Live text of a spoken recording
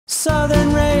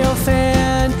Southern Rail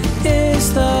Fan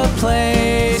is the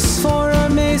place for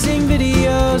amazing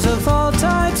videos of all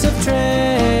types of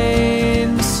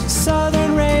trains.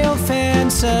 Southern Rail Fan,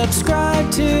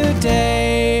 subscribe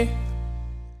today.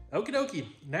 Okie dokie.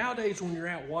 Nowadays when you're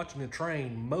out watching a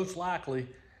train, most likely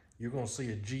you're going to see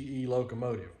a GE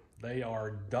locomotive. They are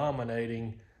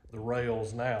dominating the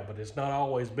rails now, but it's not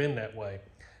always been that way.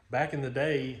 Back in the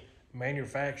day,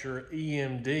 manufacturer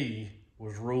EMD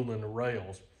was ruling the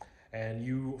rails, and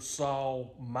you saw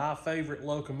my favorite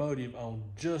locomotive on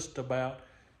just about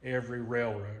every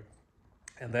railroad,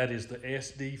 and that is the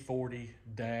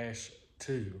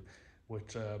SD40-2,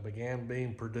 which began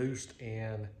being produced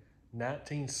in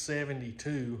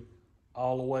 1972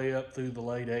 all the way up through the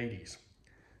late 80s.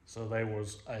 So there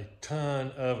was a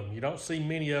ton of them. You don't see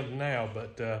many of them now,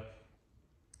 but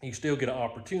you still get an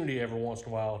opportunity every once in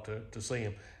a while to see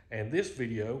them. And this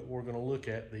video, we're going to look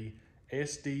at the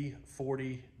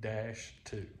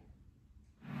SD40-2.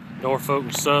 Norfolk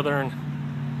and Southern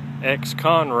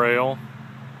ex-Conrail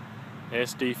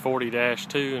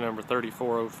SD40-2, number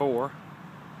 3404.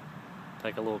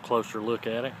 Take a little closer look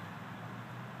at it.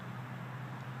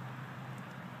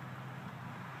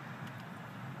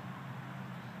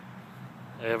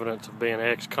 Evidence of being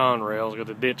ex-Conrail's got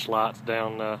the ditch lights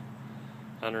down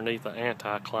underneath the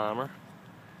anti-climber.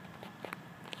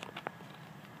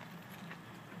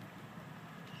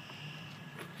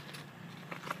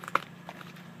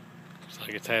 Looks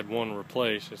like it's had one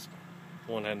replaced. This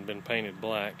one hadn't been painted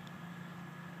black.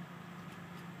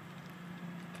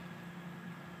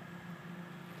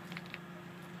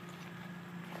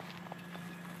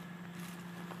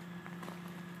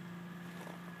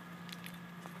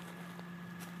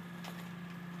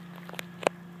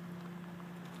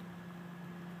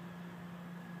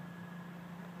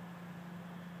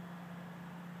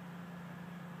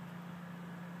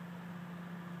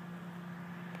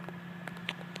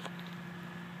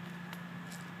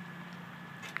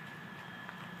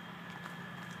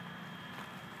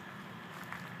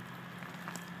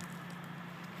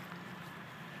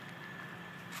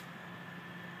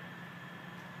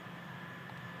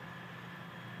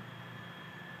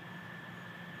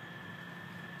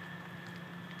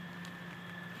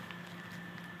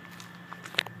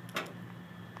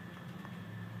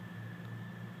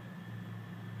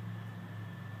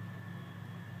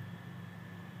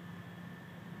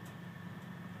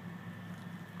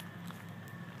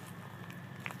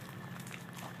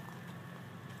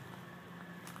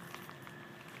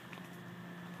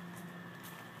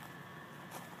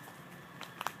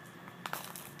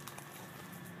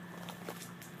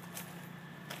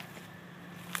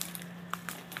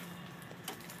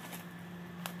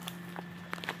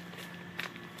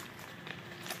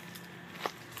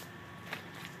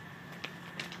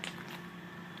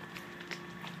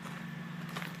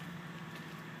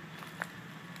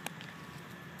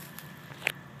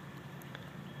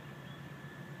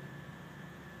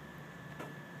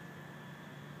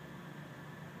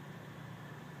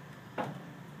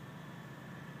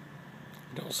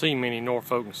 Don't see many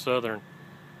Norfolk and Southern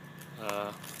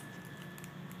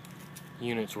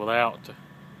units without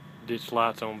ditch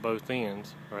lights on both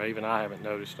ends, or even I haven't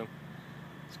noticed them.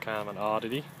 It's kind of an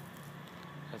oddity.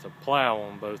 Has a plow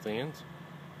on both ends.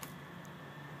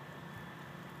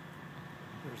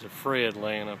 There's a Fred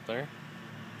laying up there.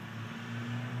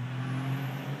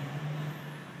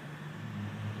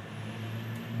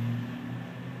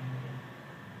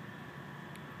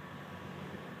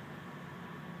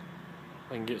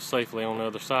 I can get safely on the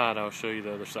other side, I'll show you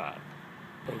the other side.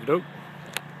 Okie doke.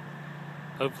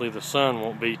 Hopefully the sun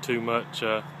won't be too much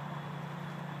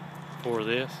for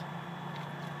this.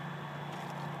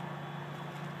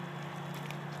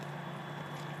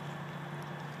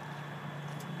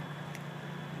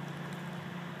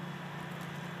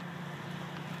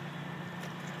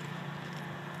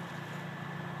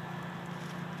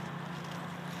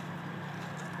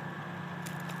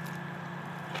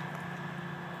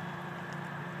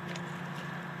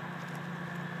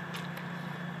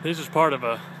 This is part of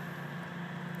a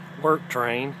work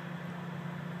train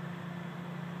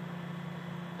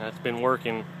that's been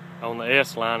working on the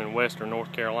S line in western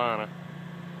North Carolina.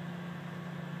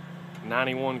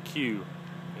 91Q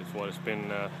is what it's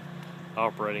been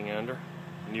operating under.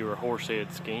 Newer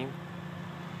horsehead scheme.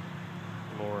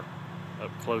 More up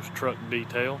close truck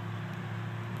detail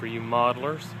for you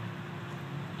modelers.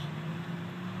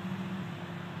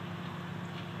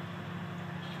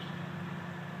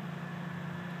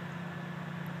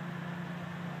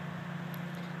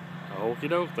 Okie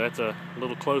doke, that's a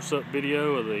little close-up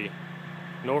video of the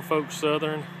Norfolk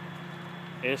Southern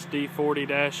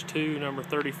SD40-2 number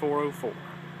 3404.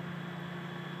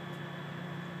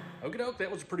 Okie doke, that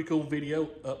was a pretty cool video,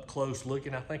 up close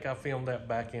looking. I think I filmed that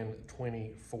back in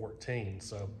 2014.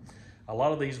 So a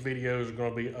lot of these videos are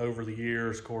going to be over the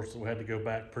years. Of course, we had to go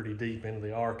back pretty deep into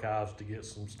the archives to get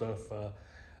some stuff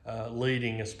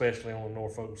leading, especially on the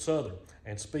Norfolk Southern.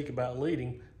 And speak about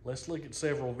leading, let's look at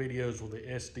several videos with the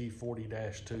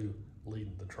SD40-2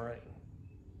 leading the train.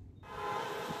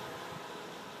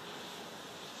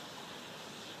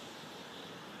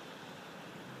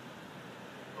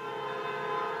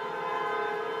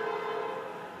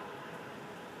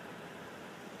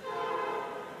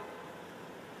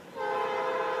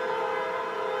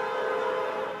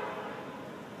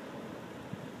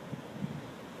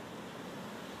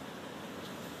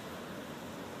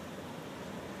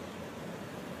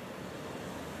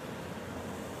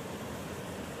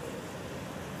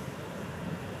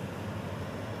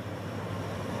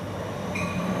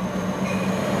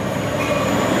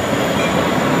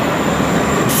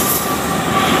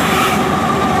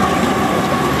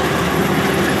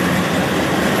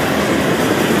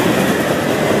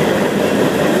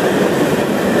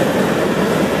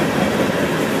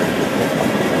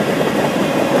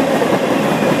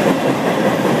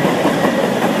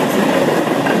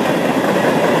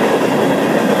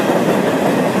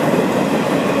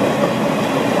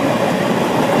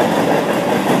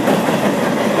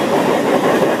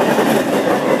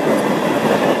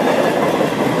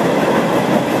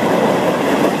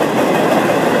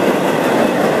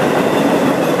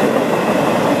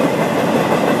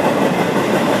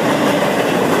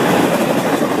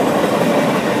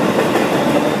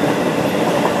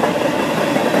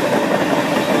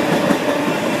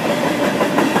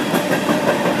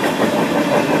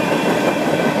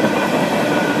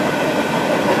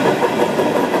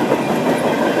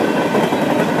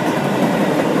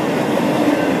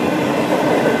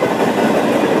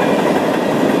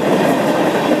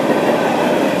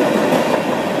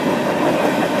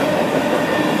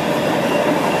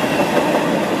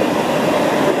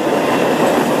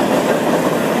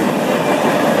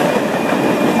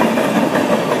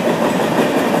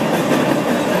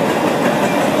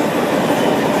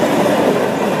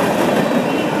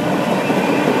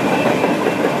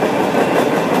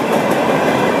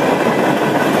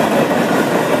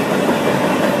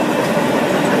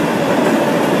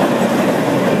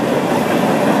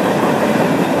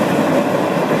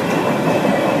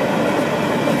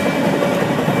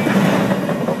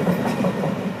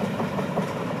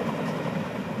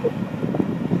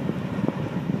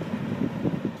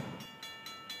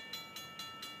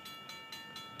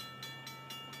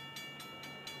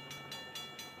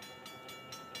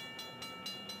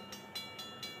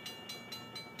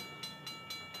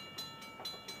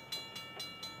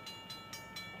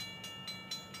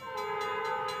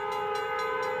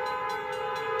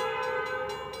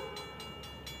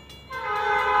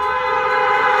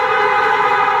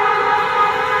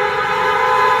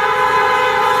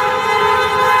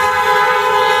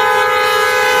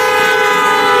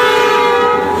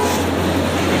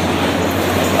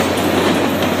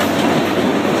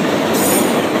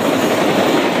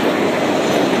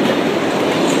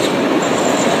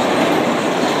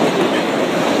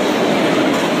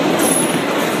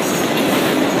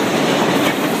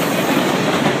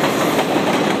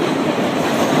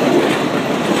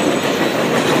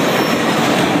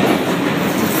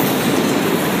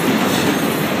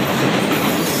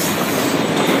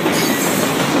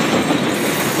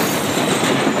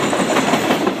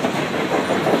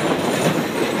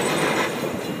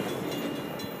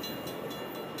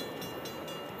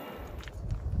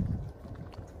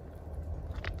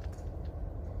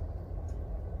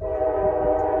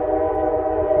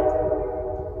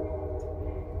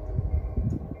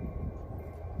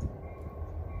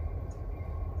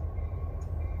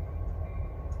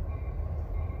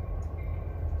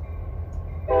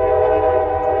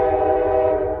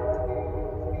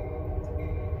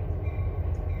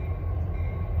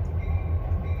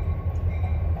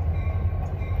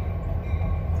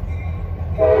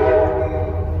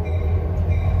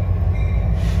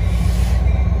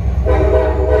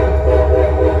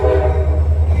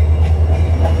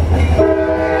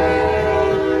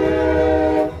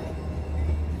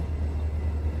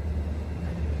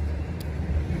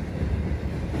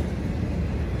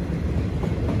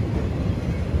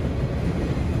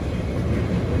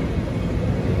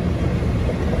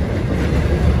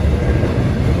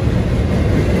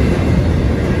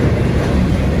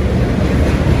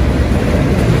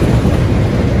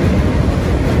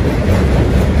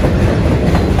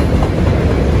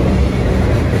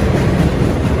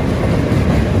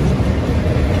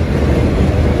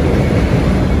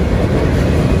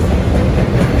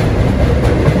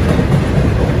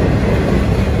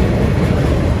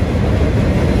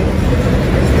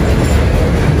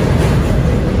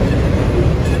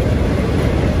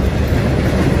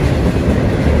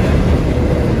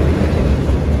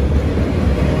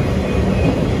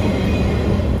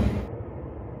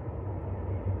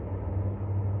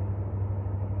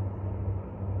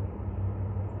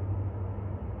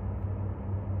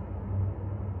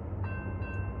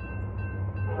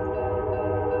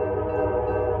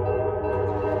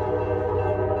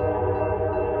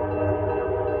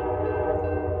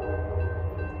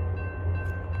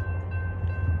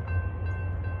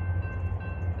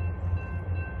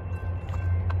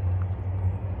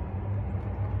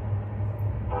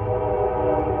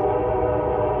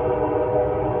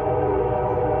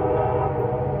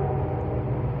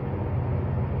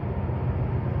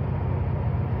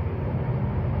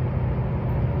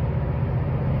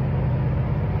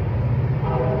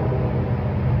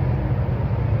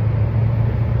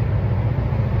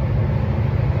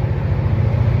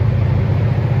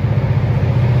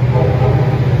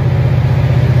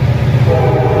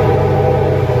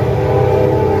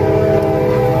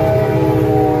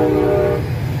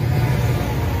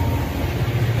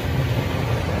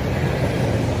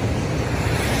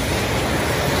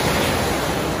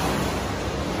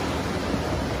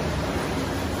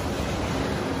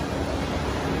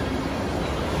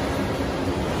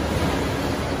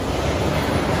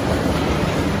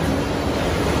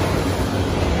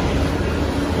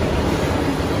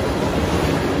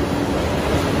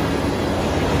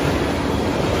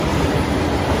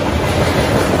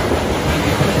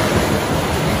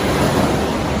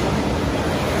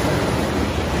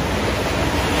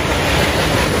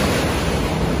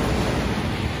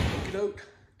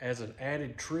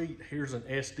 added treat, here's an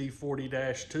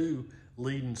SD40-2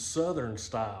 leading Southern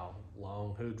style,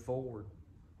 long hood forward.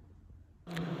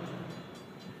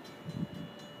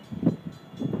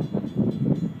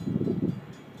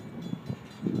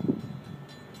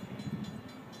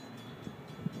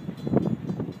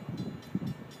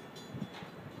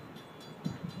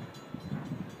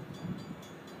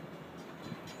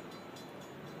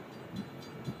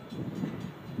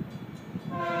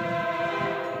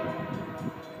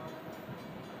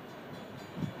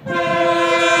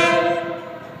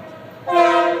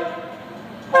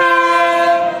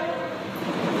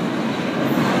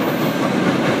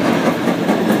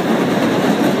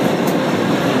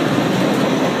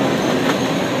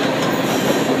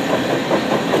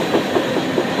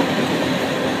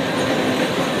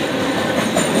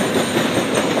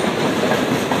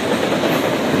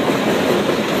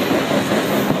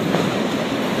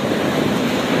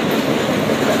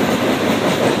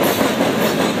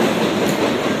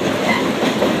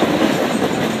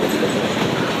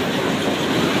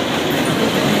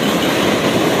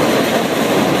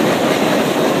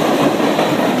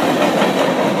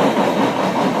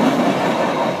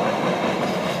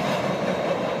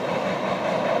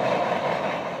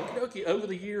 Over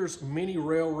the years, many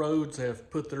railroads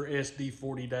have put their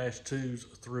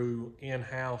SD40-2s through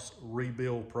in-house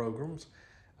rebuild programs,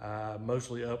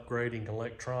 mostly upgrading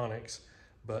electronics.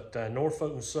 But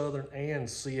Norfolk and Southern and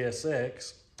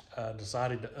CSX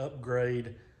decided to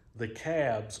upgrade the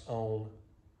cabs on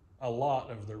a lot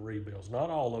of their rebuilds. Not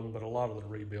all of them, but a lot of the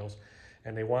rebuilds.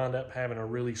 And they wind up having a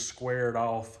really squared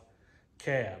off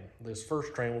cab. This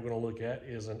first train we're going to look at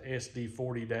is an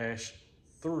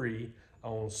SD40-3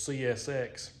 on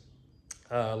CSX,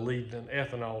 leading an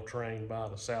ethanol train by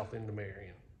the South End of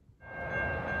Marion.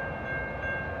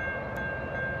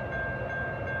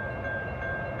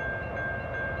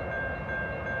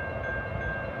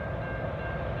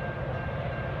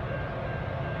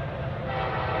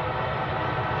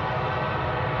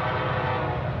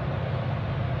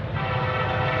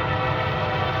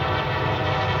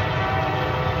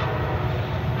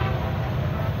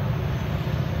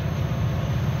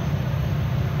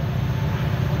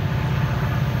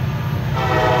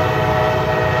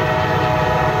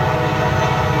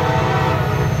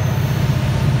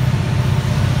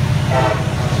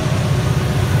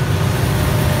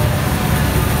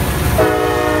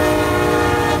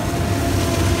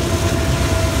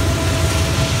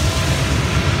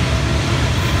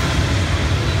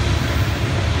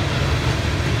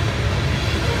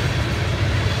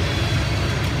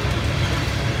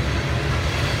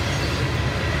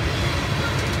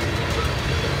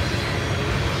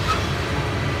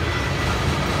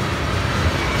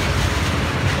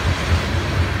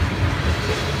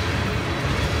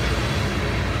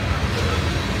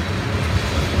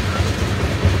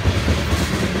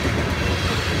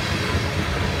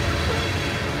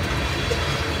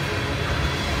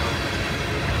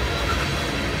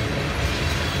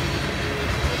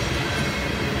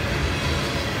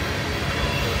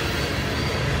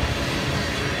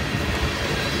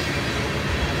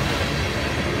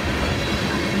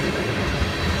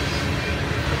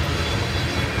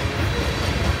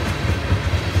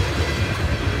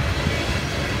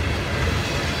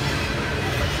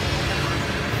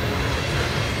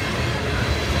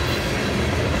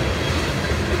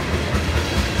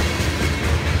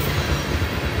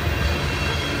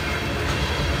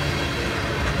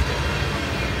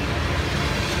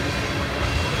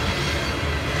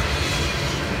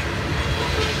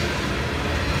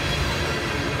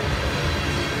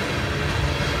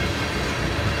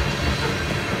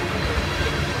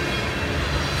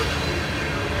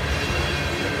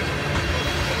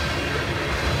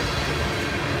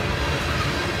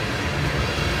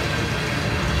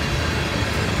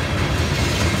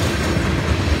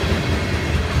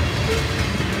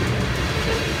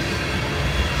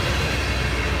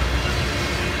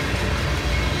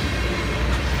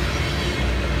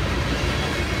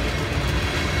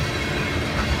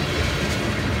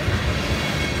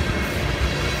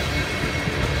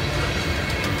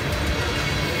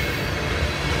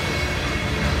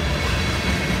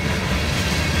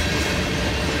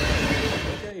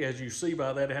 As you see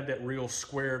by that, it had that real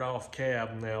squared off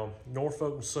cab. Now,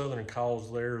 Norfolk and Southern calls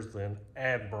theirs an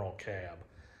Admiral cab.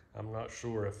 I'm not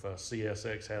sure if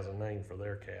CSX has a name for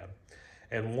their cab.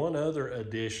 And one other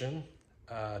addition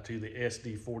to the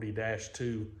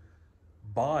SD40-2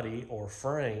 body or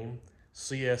frame,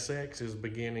 CSX is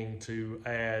beginning to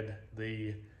add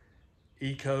the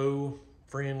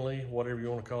eco-friendly, whatever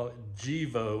you want to call it,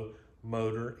 GEVO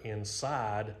motor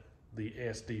inside the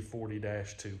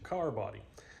SD40-2 car body.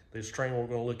 This train we're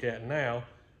going to look at now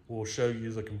will show you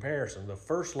the comparison. The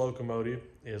first locomotive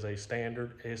is a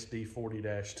standard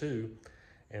SD40-2,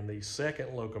 and the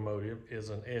second locomotive is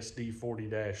an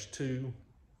SD40-2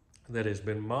 that has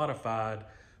been modified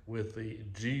with the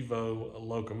GEVO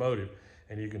locomotive.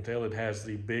 And you can tell it has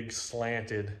the big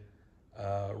slanted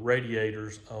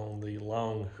radiators on the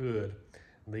long hood.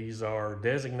 These are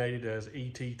designated as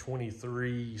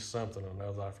ET23 something or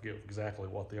another. I forget exactly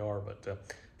what they are, but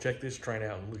check this train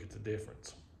out and look at the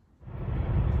difference.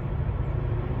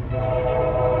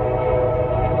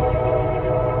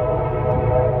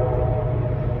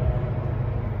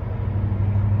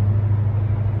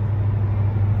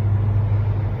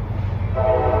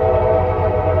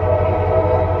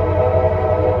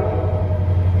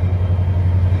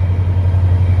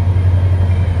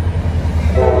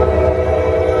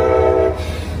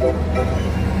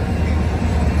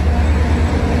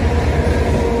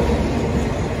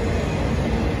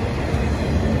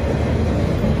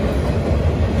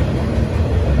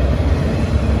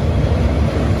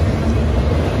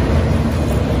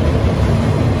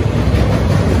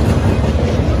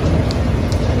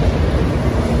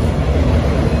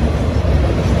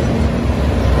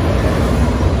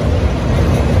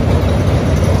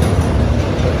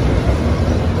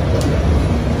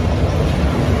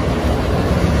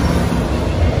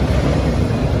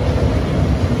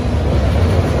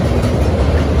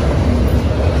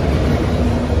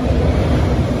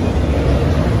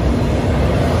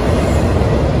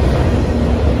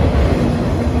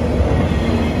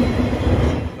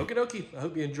 I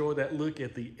hope you enjoyed that look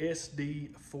at the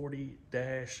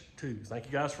SD40-2. Thank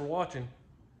you guys for watching.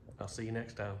 I'll see you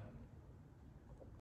next time.